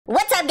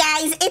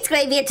guys, it's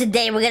Gravy here.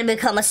 Today we're gonna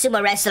become a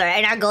sumo wrestler,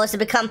 and our goal is to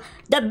become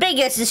the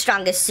biggest and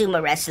strongest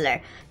sumo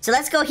wrestler. So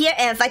let's go here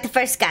and fight the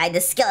first guy, the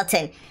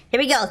skeleton. Here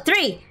we go.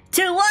 3,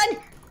 2, 1,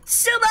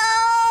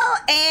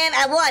 sumo! And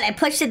I won. I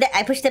pushed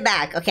it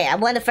back. Okay, I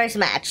won the first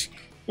match.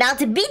 Now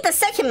to beat the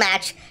second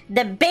match,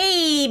 the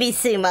baby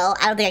sumo.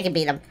 I don't think I can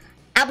beat him.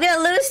 I'm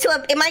gonna lose to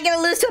a. Am I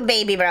gonna lose to a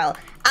baby, bro?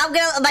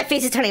 My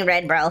face is turning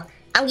red, bro.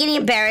 I'm getting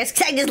embarrassed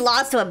because I just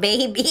lost to a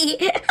baby.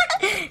 Dude,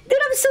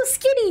 I'm so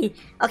skinny.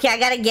 Okay, I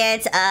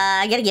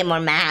gotta get more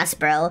mass,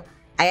 bro.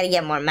 I gotta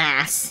get more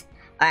mass.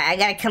 Alright, I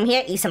gotta come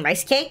here, eat some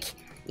rice cake.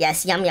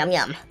 Yes, yum, yum,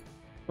 yum.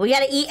 We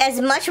gotta eat as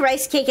much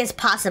rice cake as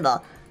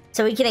possible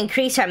so we can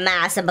increase our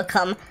mass and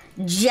become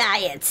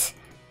giant.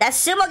 That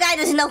sumo guy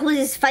doesn't know who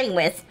he's fighting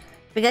with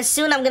because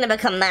soon I'm gonna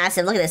become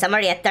massive. Look at this, I'm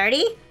already at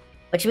 30,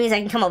 which means I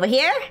can come over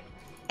here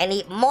and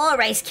eat more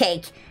rice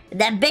cake.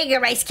 That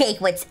bigger rice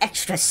cake with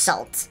extra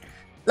salt.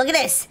 Look at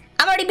this.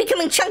 I'm already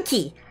becoming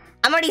chunky.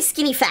 I'm already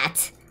skinny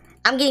fat.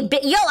 I'm getting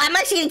big. Yo, I'm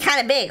actually getting kind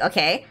of big.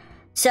 Okay.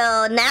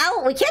 So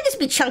now we can't just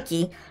be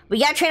chunky. We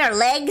gotta train our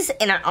legs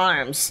and our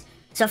arms.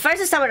 So first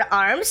let's start with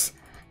our arms.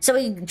 So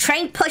we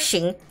train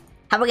pushing.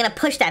 How we're gonna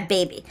push that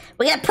baby.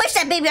 We're gonna push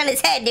that baby on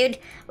his head, dude.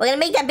 We're gonna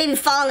make that baby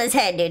fall on his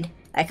head, dude.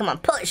 Alright, come on.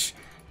 Push.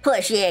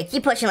 Push. Yeah,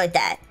 keep pushing like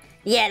that.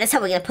 Yeah, that's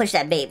how we're gonna push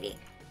that baby.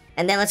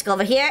 And then let's go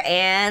over here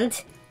and...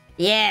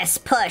 yes,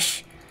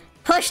 push.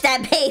 Push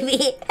that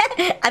baby.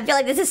 I feel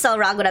like this is so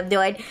wrong what I'm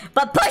doing.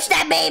 But push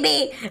that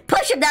baby.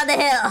 Push him down the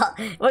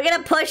hill. We're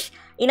gonna push.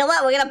 You know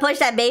what? We're gonna push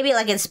that baby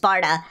like in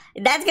Sparta.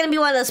 That's gonna be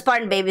one of those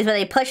Spartan babies where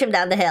they push him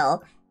down the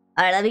hill.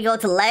 Alright, let me go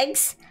to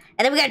legs.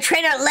 And then we gotta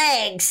train our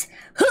legs.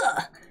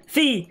 Huh.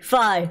 Fee,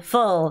 fi,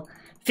 fo.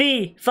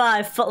 Fee,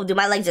 fi, fo. Dude,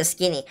 my legs are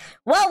skinny.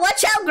 Whoa,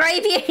 watch out,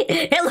 Gravy.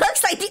 It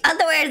looks like the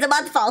underwear is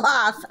about to fall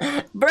off.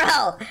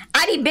 Bro,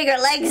 I need bigger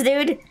legs,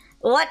 dude.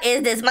 What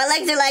is this? My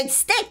legs are like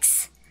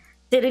sticks.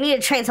 Dude, we need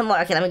to train some more.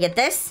 Okay, let me get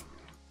this.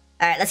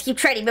 Alright, let's keep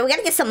training. But we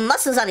gotta get some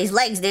muscles on these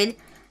legs, dude.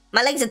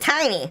 My legs are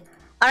tiny.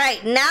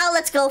 Alright, now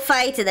let's go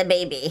fight the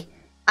baby.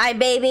 Alright,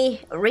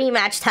 baby.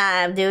 Rematch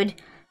time, dude.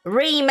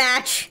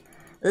 Rematch.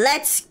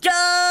 Let's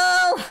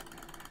go.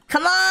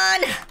 Come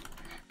on.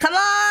 Come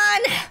on.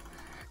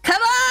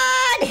 Come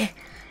on.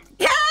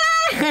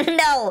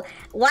 No.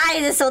 Why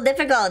is it so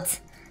difficult?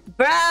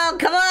 Bro,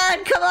 come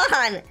on. Come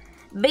on.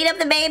 Beat up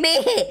the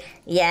baby.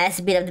 Yes,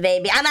 beat up the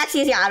baby. I'm actually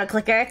using auto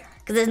clicker.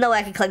 Because there's no way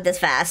I can click this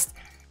fast.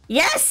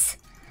 Yes!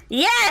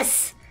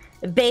 Yes!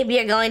 Baby,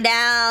 you're going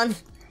down.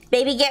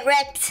 Baby, get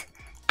wrecked.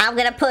 I'm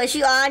gonna push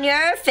you on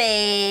your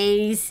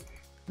face.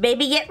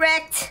 Baby, get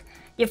wrecked.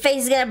 Your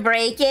face is gonna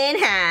break in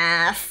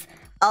half.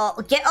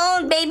 Oh, get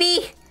on,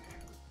 baby.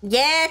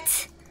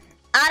 Get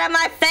out of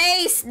my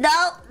face.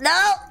 No,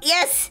 no,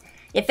 yes.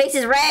 Your face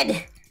is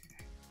red.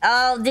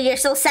 Oh, dude, you're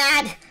so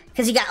sad.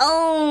 Because you got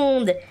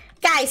owned.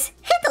 Guys,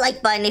 hit the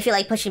like button if you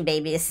like pushing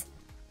babies.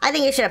 I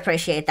think you should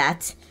appreciate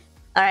that.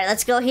 Alright,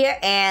 let's go here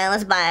and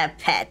let's buy a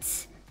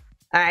pet.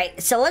 Alright,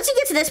 so once you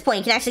get to this point,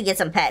 you can actually get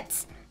some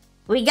pets.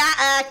 We got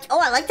oh,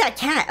 I like that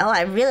cat. Oh,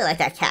 I really like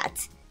that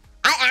cat.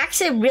 I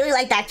actually really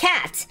like that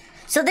cat.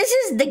 So this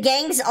is the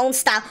gang's own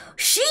style.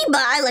 Sheba,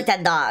 I like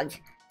that dog.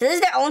 So this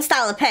is their own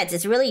style of pets.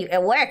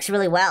 It works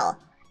really well.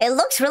 It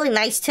looks really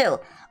nice too.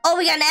 Oh,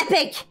 we got an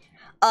epic.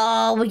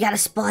 Oh, we got a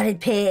spotted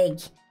pig.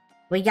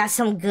 We got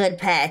some good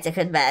pets, I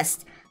could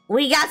best.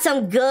 We got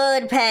some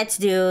good pets,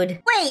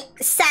 dude. Wait,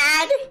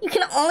 sad? You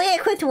can only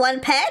equip one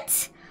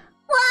pet?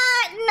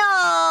 What?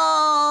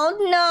 No,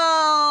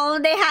 no.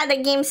 They had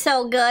the game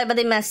so good, but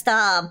they messed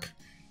up.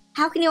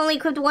 How can you only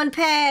equip one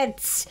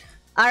pet?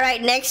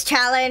 Alright, next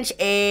challenge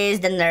is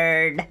the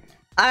nerd.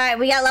 Alright,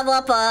 we gotta level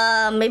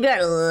up, maybe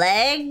our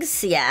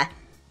legs? Yeah.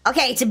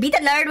 Okay, to beat the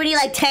nerd, we need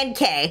like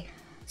 10k.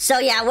 So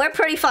yeah, we're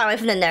pretty far away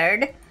from the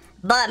nerd.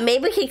 But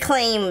maybe we can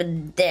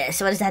claim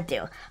this. What does that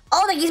do?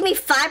 Oh, that gives me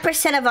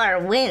 5% of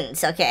our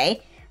wins,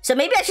 okay? So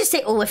maybe I should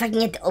say, oh, if I can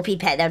get the OP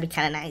pet, that would be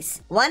kind of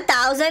nice.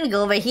 1,000,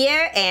 go over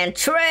here and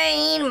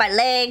train my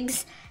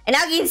legs. And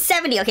now getting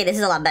 70. Okay, this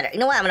is a lot better. You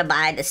know what? I'm going to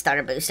buy the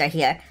starter booster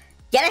here.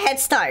 Get a head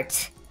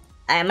start.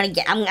 I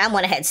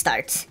want a head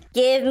start.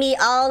 Give me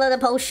all of the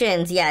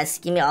potions. Yes,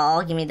 give me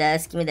all. Give me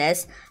this. Give me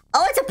this.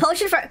 Oh, it's a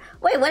potion for...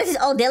 wait, what is this?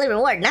 Oh, daily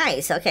reward.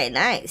 Nice. Okay,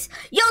 nice.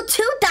 Yo,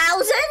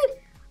 2,000?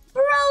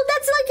 Bro,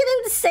 that's like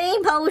an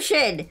insane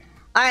potion.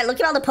 Alright,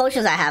 look at all the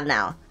potions I have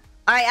now.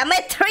 Alright, I'm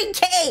at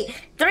 3k.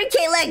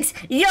 3k legs.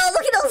 Yo,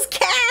 look at those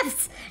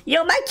calves.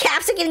 Yo, my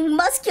calves are getting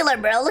muscular,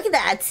 bro. Look at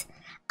that.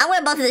 I'm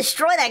about to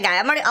destroy that guy.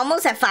 I'm already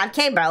almost at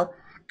 5k, bro.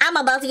 I'm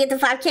about to get to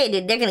 5k,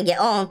 dude. They're gonna get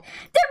owned.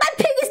 Dude, my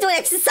pig is doing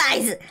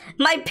exercise.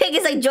 My pig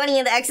is like joining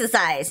in the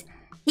exercise.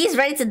 He's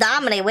ready to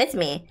dominate with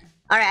me.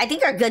 Alright, I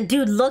think they're good.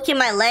 Dude, look at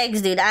my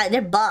legs, dude.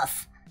 They're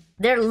buff.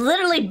 They're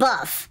literally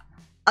buff.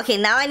 Okay,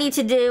 now I need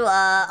to do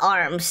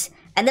arms.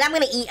 And then I'm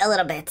gonna eat a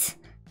little bit.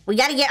 We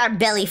gotta get our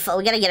belly full.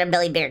 We gotta get our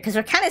belly bigger because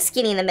we're kind of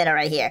skinny in the middle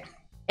right here.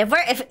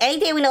 If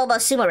anything we know about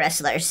sumo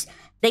wrestlers,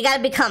 they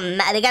gotta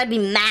be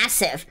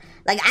massive.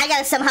 Like I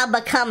gotta somehow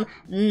become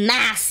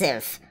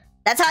massive.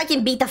 That's how I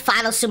can beat the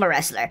final sumo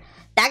wrestler.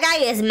 That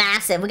guy is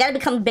massive. We gotta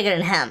become bigger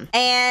than him.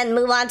 And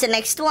move on to the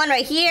next one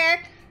right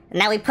here.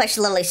 Now we push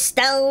Lily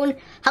Stone.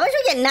 How much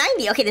we get?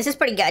 90. Okay, this is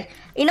pretty good.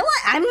 You know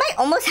what? I might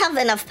almost have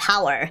enough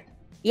power.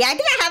 Yeah, I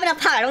think I have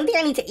enough power. I don't think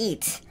I need to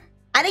eat.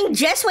 I think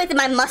just with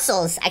my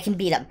muscles, I can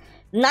beat him.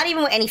 Not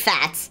even with any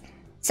fats.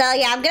 So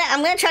yeah, I'm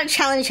gonna try to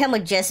challenge him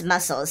with just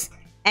muscles.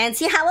 And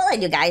see how well I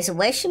do, guys.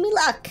 Wish me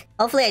luck.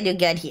 Hopefully I do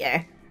good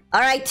here.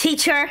 Alright,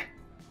 teacher.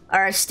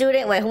 Or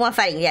student. Wait, who am I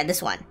fighting? Yeah,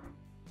 this one.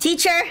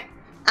 Teacher,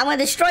 I'm gonna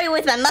destroy you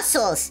with my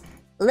muscles.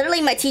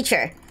 Literally my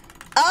teacher.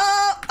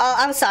 Oh,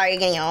 I'm sorry you're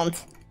getting owned.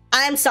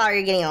 I'm sorry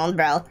you're getting owned,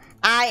 bro.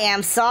 I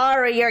am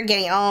sorry you're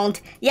getting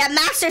owned. Yeah,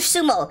 Master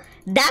Sumo.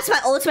 That's my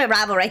ultimate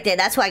rival right there.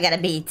 That's who I gotta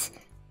beat.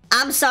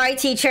 I'm sorry,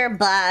 teacher,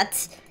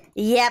 but...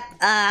 Yep,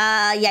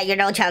 yeah, you're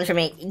no challenge for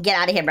me. Get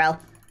out of here, bro.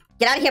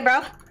 Get out of here,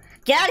 bro.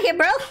 Get out of here,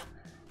 bro.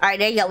 Alright,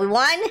 there you go. We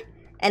won.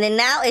 And then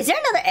now, is there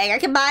another egg I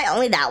can buy?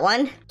 Only that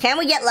one. Can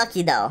we get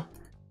lucky, though?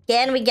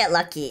 Can we get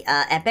lucky?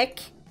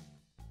 Epic?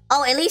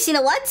 Oh, at least, you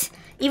know what?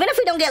 Even if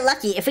we don't get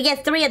lucky, if we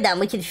get 3 of them,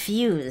 we can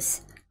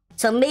fuse.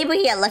 So maybe we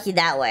can get lucky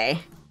that way.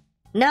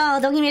 No,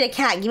 don't give me the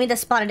cat. Give me the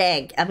spotted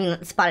egg. I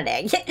mean, spotted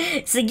egg.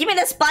 So give me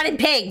the spotted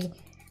pig.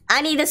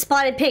 I need the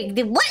spotted pig.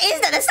 Dude, what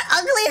is that? That's the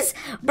ugliest...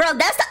 Bro,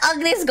 that's the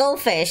ugliest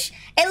goldfish.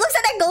 It looks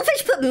like that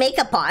goldfish put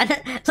makeup on.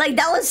 Like,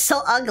 that was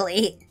so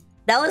ugly.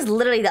 That was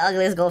literally the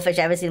ugliest goldfish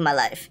I've ever seen in my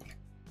life.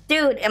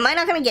 Dude, am I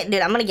not gonna get...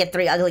 Dude, I'm gonna get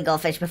 3 ugly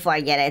goldfish before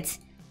I get it.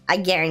 I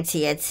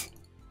guarantee it.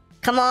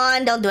 Come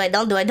on, don't do it,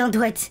 don't do it, don't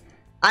do it.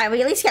 Alright,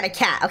 we at least got a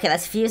cat. Okay,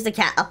 let's fuse the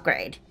cat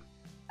upgrade.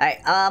 Alright,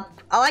 oh,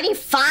 I need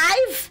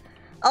 5?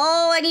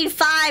 Oh, I need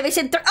 5. It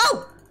said 3.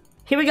 Oh!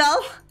 Here we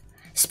go.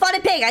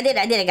 Spotted pig. I did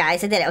it,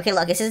 guys. I did it. Okay,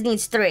 look, it just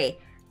needs 3.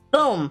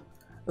 Boom.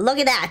 Look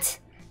at that.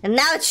 And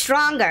now it's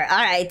stronger.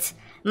 Alright.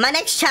 My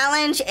next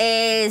challenge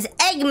is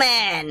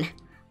Eggman.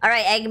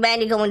 Alright, Eggman,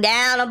 you're going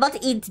down. I'm about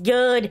to eat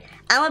good.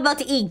 I'm about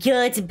to eat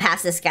good to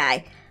pass this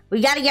guy.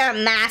 We gotta get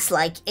our mass,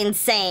 like,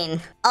 insane.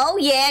 Oh,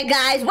 yeah,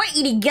 guys. We're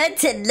eating good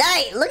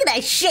tonight. Look at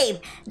that shape.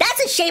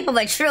 That's the shape of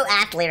a true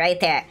athlete right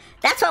there.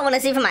 That's what I want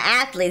to see from my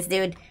athletes,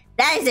 dude.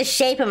 That is the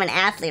shape of an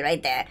athlete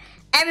right there.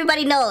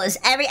 Everybody knows.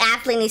 Every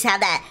athlete needs to have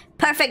that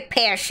perfect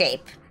pear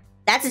shape.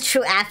 That's a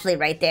true athlete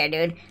right there,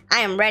 dude. I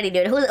am ready,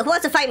 dude. Who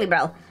wants to fight me,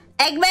 bro?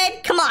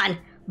 Eggman? Come on.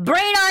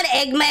 Bring it on,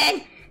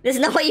 Eggman. There's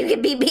no way you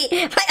can beat me.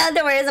 My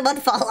underwear is about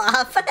to fall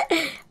off.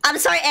 I'm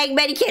sorry,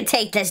 Eggman. You can't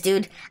take this,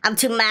 dude. I'm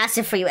too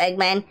massive for you,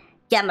 Eggman.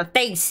 Get my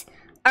face.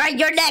 Alright,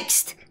 you're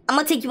next. I'm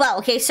gonna take you out,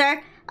 okay,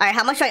 sir? Alright,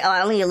 how much do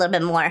I only need a little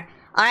bit more.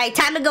 Alright,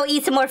 time to go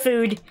eat some more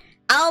food.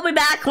 I'll be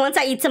back once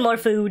I eat some more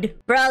food.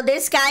 Bro,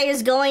 this guy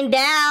is going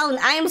down.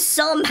 I am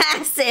so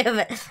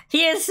massive.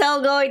 He is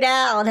so going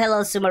down.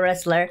 Hello, sumo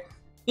wrestler.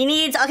 He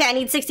needs... Okay, I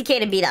need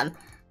 60k to beat him.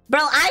 Bro,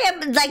 I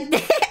am, like...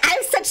 I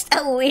have such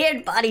a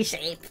weird body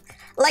shape.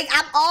 Like,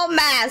 I'm all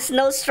mass,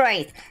 no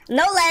strength.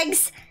 No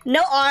legs,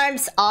 no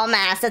arms, all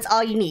mass. That's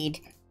all you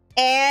need.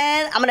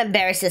 And I'm gonna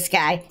embarrass this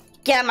guy.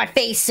 Get out of my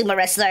face, sumo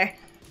wrestler.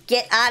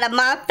 Get out of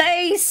my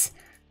face.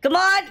 Come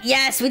on.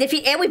 Yes, we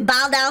defeat... And we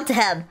bow down to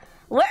him.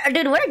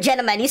 Dude, we're a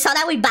gentleman. You saw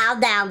that? We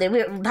bowed down, dude.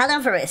 We bowed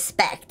down for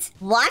respect.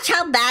 Watch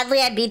how badly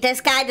I beat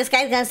this guy. This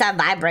guy's gonna start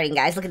vibrating,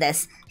 guys. Look at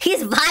this.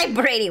 He's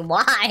vibrating.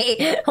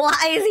 Why?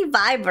 Why is he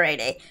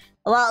vibrating?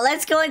 Well,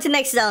 let's go into the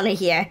next zone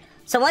here.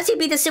 So once you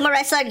beat the sumo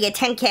wrestler, you get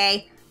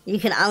 10k. You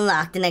can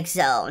unlock the next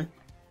zone.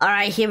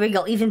 Alright, here we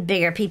go. Even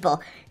bigger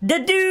people. The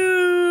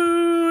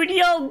dude!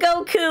 Yo,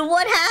 Goku,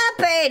 what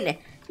happened?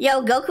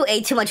 Yo, Goku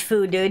ate too much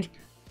food, dude.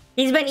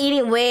 He's been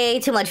eating way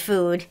too much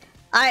food.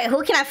 Alright,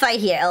 who can I fight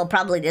here? Oh,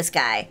 probably this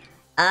guy.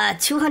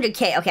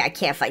 200k. Okay, I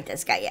can't fight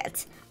this guy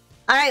yet.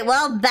 Alright,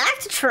 well, back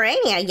to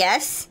training, I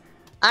guess.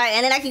 Alright,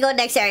 and then I can go to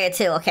the next area,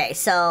 too. Okay,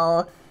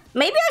 so...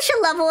 Maybe I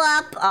should level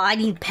up. Oh, I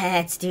need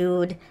pets,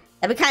 dude.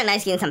 That'd be kind of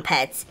nice getting some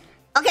pets.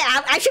 Okay,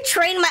 I should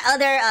train my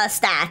other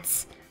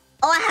stats.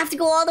 Oh, I have to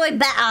go all the way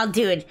back. Oh,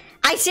 dude.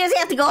 I seriously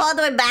have to go all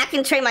the way back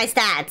and train my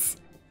stats.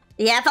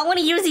 Yeah, if I want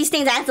to use these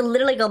things, I have to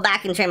literally go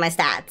back and train my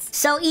stats.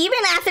 So even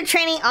after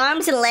training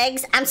arms and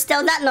legs, I'm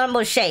still not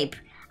normal shape.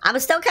 I'm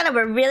still kind of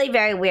a really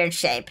very weird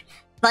shape.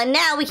 But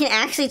now we can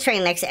actually train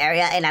the next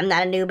area, and I'm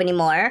not a noob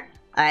anymore.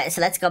 Alright,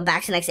 so let's go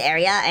back to the next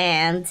area,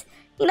 and...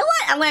 You know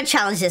what? I'm gonna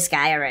challenge this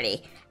guy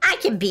already. I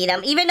can beat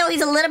him, even though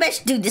he's a little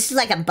bit... Dude, this is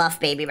like a buff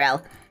baby,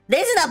 bro.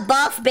 This is a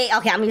buff baby...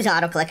 Okay, I'm using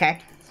auto-clicker.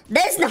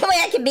 There's no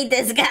way I can beat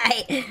this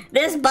guy.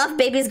 This buff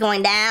baby's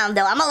going down,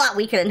 though. I'm a lot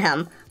weaker than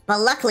him. But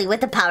luckily,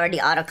 with the power of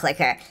the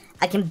auto-clicker,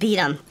 I can beat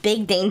him.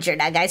 Big danger.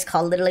 That guy's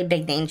called literally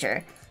big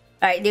danger.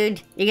 Alright,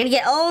 dude. You're gonna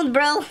get owned,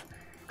 bro.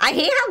 I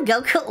hate how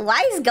Goku...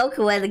 Why is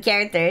Goku one of the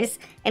characters?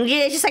 And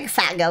it's just like a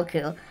fat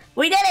Goku.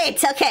 We did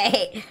it!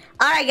 Okay.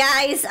 Alright,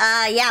 guys.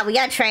 Yeah, we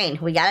gotta train.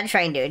 We gotta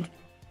train, dude.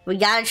 We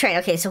gotta train.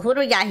 Okay, so who do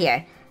we got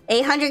here?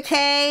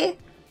 800k.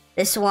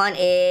 This one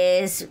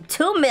is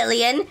 2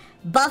 million.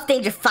 Buff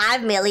danger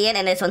 5 million.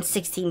 And this one's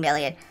 16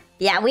 million.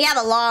 Yeah, we have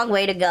a long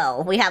way to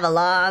go. We have a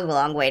long,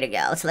 long way to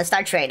go. So let's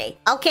start training.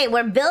 Okay,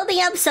 we're building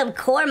up some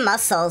core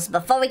muscles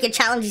before we can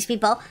challenge these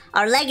people.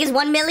 Our leg is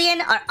 1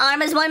 million. Our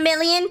arm is 1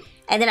 million.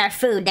 And then our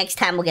food. Next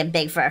time we'll get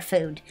big for our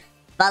food.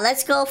 But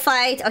let's go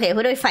fight. Okay,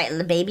 who do we fight?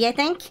 The baby, I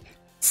think.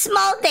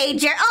 Small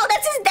danger. Oh,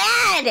 that's his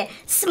dad.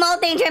 Small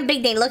danger and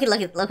big danger. Look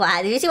what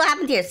happened. Did you see what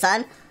happened to your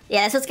son?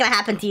 Yeah, that's what's gonna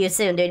happen to you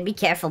soon, dude. Be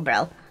careful,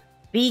 bro.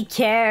 Be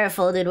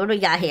careful, dude. What do we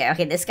got here?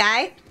 Okay, this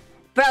guy.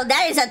 Bro,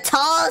 that is a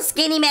tall,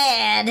 skinny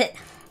man.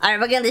 All right,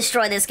 we're gonna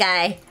destroy this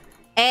guy.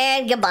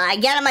 And goodbye.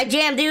 Get out of my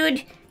jam,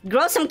 dude.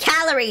 Grow some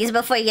calories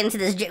before you get into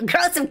this gym.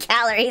 Grow some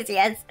calories,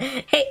 yes.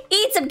 Hey,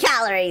 eat some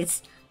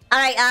calories. All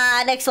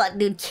right, next one,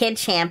 dude. Kid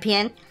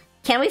champion.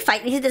 Can we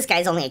fight? This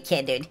guy's only a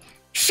kid, dude.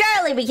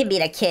 Surely we can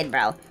beat a kid,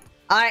 bro. All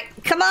right,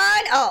 come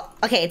on. Oh,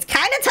 okay, it's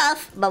kind of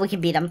tough, but we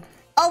can beat him.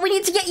 Oh, we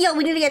need to get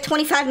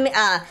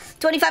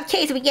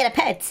 25K so we can get a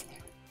pet.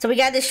 So we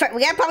gotta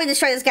probably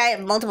destroy this guy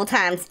multiple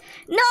times.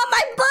 No,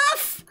 my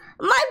buff!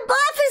 My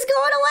buff is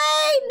going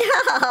away!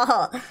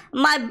 No!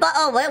 My buff,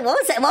 oh, what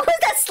was that? What was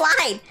that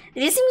slide?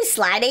 Did you see me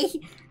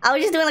sliding? I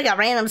was just doing like a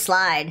random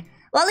slide.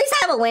 Well, at least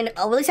I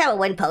have a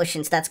win,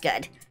 potion, so that's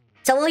good.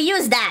 So we'll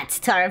use that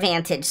to our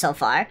advantage so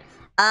far.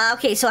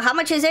 Okay, so how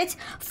much is it?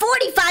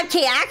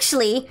 45K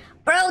actually.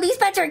 Bro, these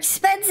pets are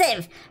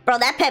expensive. Bro,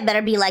 that pet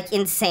better be like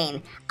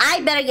insane. I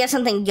better get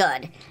something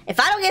good. If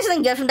I don't get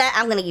something good from that,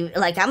 I'm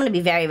gonna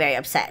be very, very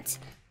upset.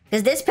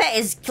 Because this pet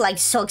is like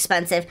so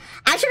expensive.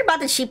 I should have bought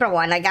the cheaper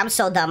one. Like, I'm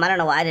so dumb. I don't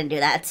know why I didn't do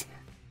that.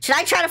 Should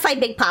I try to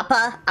fight Big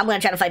Papa? I'm gonna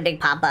try to fight Big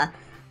Papa.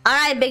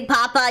 Alright, Big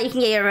Papa, you can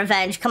get your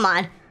revenge. Come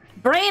on.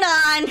 Bring it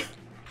on.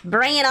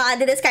 Bring it on.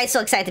 Dude, this guy's so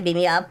excited to beat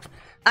me up.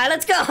 Alright,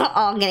 let's go. Oh,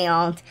 I'm getting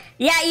owned.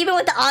 Yeah, even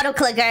with the auto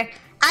clicker,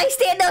 I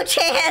stand no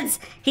chance.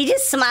 He's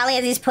just smiling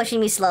as he's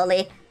pushing me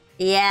slowly.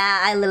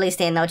 Yeah, I literally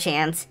stand no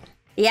chance.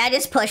 Yeah,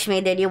 just push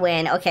me, dude. You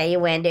win. Okay, you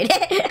win, dude.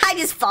 I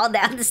just fall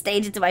down the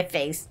stage into my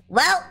face.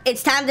 Well,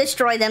 it's time to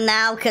destroy them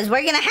now, because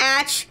we're gonna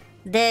hatch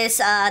this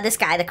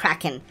guy, the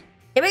Kraken.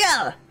 Here we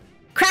go.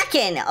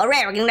 Kraken. Oh,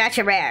 rare. We're gonna hatch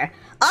a rare.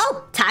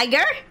 Oh,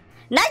 Tiger.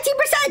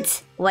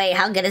 19%. Wait,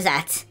 how good is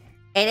that?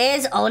 It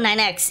is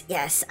 09X.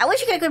 Yes. I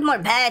wish you could equip more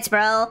pets,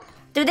 bro.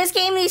 Dude, this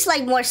game needs,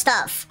 like, more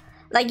stuff.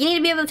 Like, you need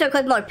to be able to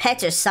equip more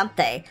pets or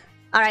something.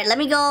 Alright, let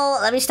me go.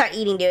 Let me start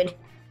eating, dude.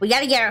 We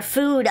gotta get our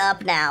food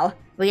up now.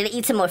 We're gonna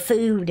eat some more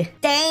food.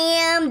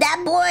 Damn,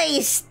 that boy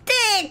is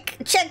thick.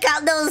 Check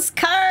out those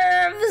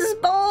curves,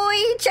 boy.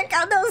 Check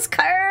out those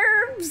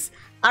curves.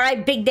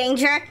 Alright, Big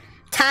Danger.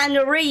 Time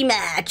to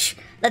rematch.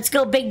 Let's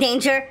go, Big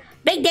Danger.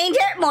 Big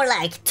Danger? More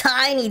like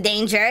Tiny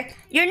Danger.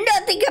 You're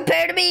nothing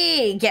compared to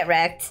me. Get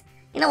wrecked.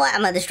 You know what? I'm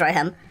gonna destroy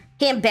him.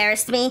 He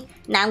embarrassed me.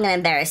 Now I'm gonna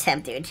embarrass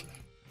him, dude.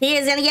 He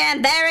is gonna get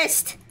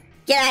embarrassed.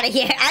 Get out of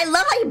here. I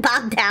love how you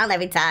pop down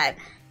every time.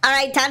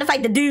 Alright, time to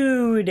fight the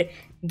dude.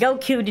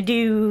 Goku the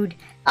dude.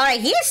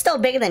 Alright, he is still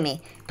bigger than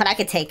me. But I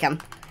could take him.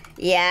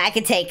 Yeah, I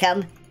could take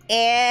him.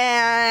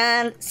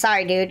 And...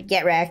 sorry, dude.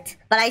 Get wrecked.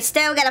 But I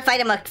still gotta fight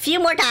him a few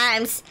more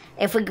times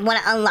if we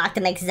want to unlock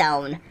the next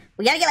zone.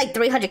 We gotta get like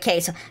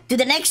 300K. So,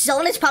 dude, the next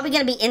zone is probably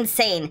gonna be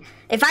insane.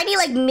 If I need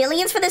like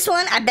millions for this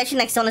one, I bet you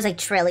next zone is like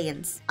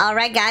trillions.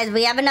 Alright, guys.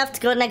 We have enough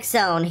to go to the next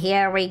zone.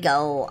 Here we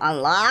go.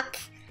 Unlock.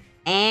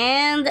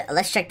 And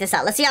let's check this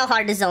out. Let's see how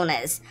hard the zone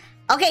is.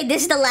 Okay,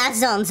 this is the last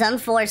zone. Zone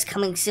 4 is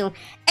coming soon.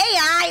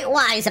 AI?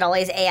 Why is it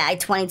always AI?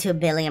 22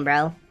 billion,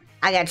 bro.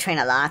 I gotta train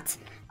a lot.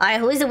 Alright,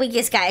 who is the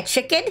weakest guy? A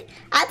chicken?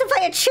 I have to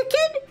fight a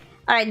chicken?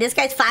 Alright, this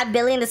guy's 5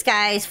 billion. This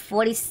guy's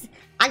 40...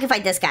 I can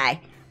fight this guy.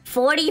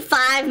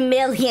 45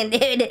 million,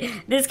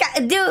 dude. This guy...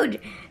 dude.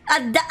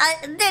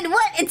 Dude,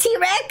 what? A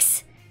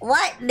T-Rex?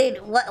 What? Dude,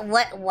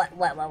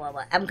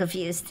 what? I'm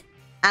confused.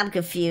 I'm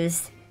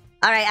confused.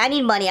 Alright, I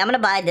need money. I'm gonna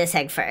buy this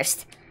egg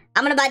first.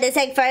 I'm gonna buy this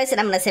egg first,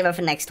 and I'm gonna save up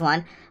for the next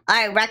one.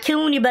 Alright,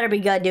 Raccoon, you better be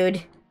good,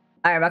 dude.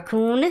 Alright,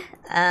 Raccoon.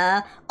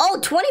 Oh,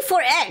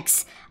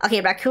 24X. Okay,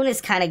 Raccoon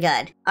is kind of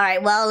good.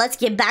 Alright, well, let's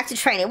get back to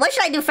training. What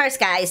should I do first,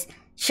 guys?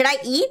 Should I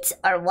eat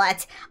or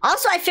what?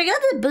 Also, I figured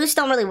out that the boosts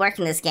don't really work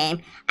in this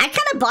game. I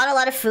kind of bought a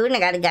lot of food, and I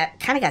kind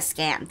of got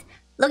scammed.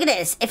 Look at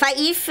this. If I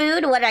eat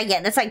food, what do I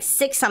get? That's like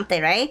 6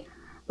 something, right?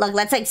 Look,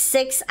 that's like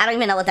 6. I don't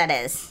even know what that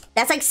is.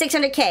 That's like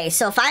 600K.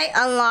 So if I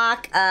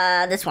unlock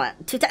this one,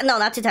 no,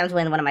 not 2 times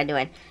win. What am I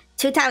doing?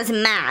 2 times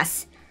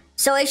mass.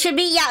 So it should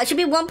be, yeah, it should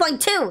be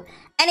 1.2.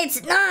 And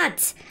it's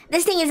not.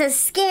 This thing is a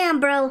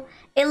scam, bro.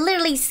 It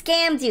literally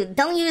scams you.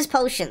 Don't use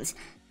potions.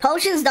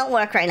 Potions don't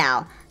work right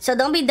now. So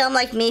don't be dumb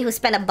like me who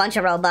spent a bunch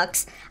of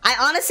Robux. I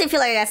honestly feel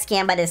like I got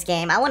scammed by this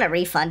game. I want a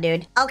refund,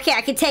 dude. Okay,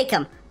 I can take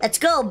him. Let's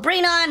go.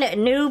 Bring on,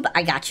 noob.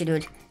 I got you,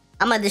 dude.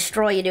 I'm gonna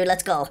destroy you, dude.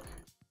 Let's go.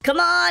 Come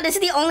on, this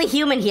is the only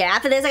human here.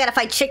 After this, I gotta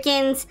fight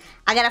chickens.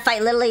 I gotta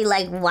fight literally,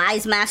 like,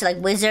 wise master,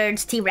 like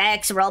wizards,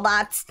 T-Rex,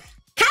 robots.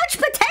 Couch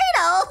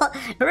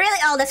potato! Really?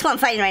 Oh, that's what I'm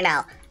fighting right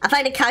now. I'm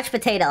fighting a couch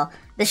potato.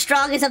 The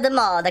strongest of them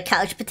all, the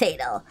couch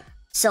potato.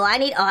 So I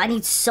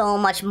need so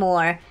much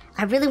more.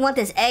 I really want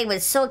this egg, but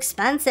it's so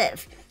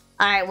expensive.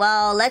 Alright,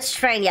 well, let's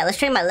train. Yeah, let's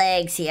train my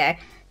legs here.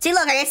 See,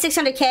 look, I got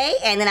 600K,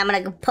 and then I'm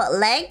gonna put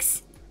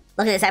legs.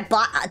 Look at this. I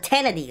bought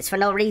 10 of these for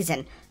no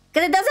reason.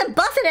 Because it doesn't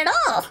buff it at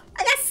all.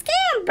 I got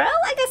scammed, bro.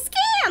 I got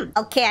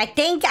scammed. Okay, I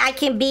think I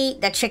can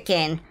beat the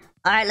chicken.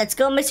 Alright, let's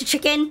go, Mr.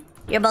 Chicken.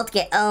 You're about to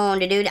get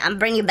owned, dude. I'm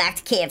bringing you back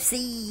to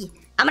KFC.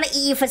 I'm gonna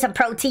eat you for some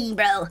protein,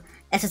 bro.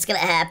 That's what's gonna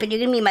happen. You're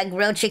gonna be my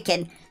grilled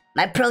chicken.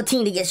 My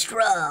protein to get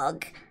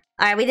strong.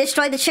 Alright, we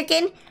destroyed the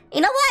chicken.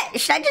 You know what?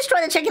 Should I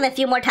destroy the chicken a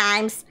few more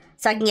times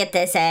so I can get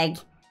this egg?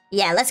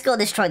 Yeah, let's go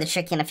destroy the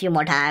chicken a few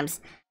more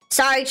times.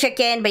 Sorry,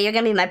 chicken, but you're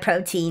gonna be my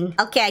protein.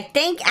 Okay, I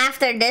think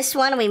after this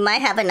one, we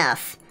might have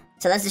enough.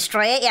 So let's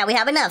destroy it. Yeah, we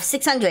have enough.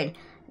 600.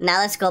 Now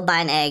let's go buy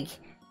an egg.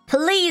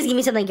 Please give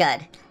me something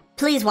good.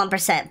 Please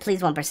 1%.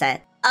 Please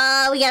 1%.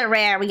 We got a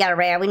rare. We got a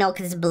rare. We know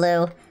because it's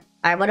blue.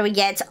 Alright, what do we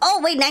get? Oh,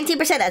 wait, 19%.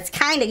 That's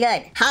kind of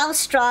good. How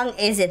strong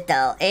is it,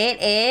 though?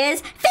 It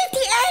is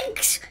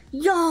 50x!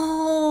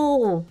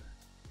 Yo!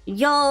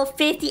 Yo,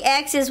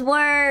 50x is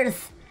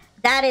worth.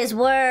 That is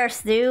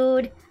worth,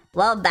 dude.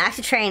 Well, back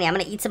to training. I'm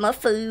gonna eat some more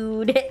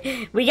food.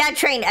 We got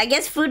trained. I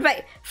guess food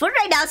right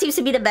now seems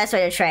to be the best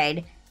way to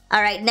trade.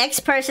 Alright,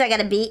 next person I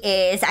gotta beat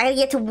is... I gotta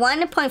get to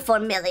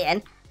 1.4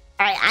 million.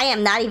 Alright, I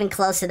am not even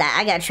close to that.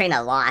 I gotta train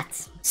a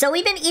lot. So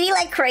we've been eating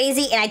like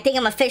crazy, and I think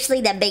I'm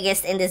officially the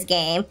biggest in this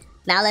game.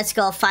 Now let's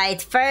go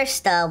fight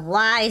first the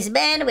wise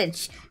men,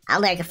 which I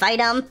don't think I can fight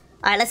them.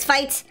 Alright, let's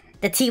fight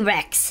the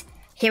T-Rex.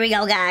 Here we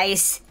go,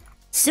 guys.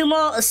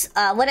 Sumo,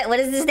 what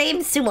is his name?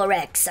 Sumo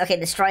Rex. Okay,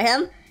 destroy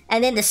him.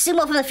 And then the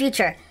Sumo from the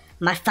future.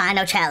 My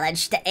final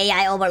challenge, the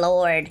AI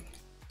Overlord.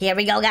 Here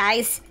we go,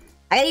 guys.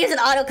 I gotta use an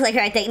auto clicker,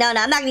 I think. No,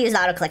 I'm not gonna use an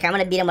auto clicker. I'm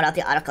gonna beat him without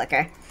the auto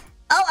clicker.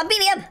 Oh, I'm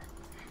beating him.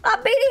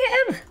 I'm beating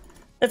him.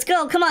 Let's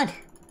go, come on.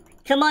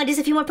 Come on, just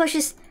a few more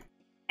pushes.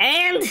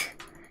 And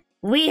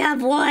we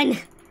have won.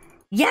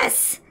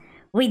 Yes!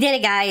 We did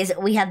it, guys.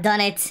 We have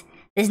done it.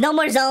 There's no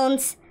more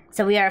zones,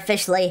 so we are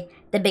officially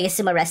the biggest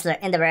sumo wrestler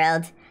in the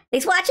world.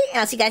 Thanks for watching, and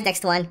I'll see you guys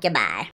next one. Goodbye.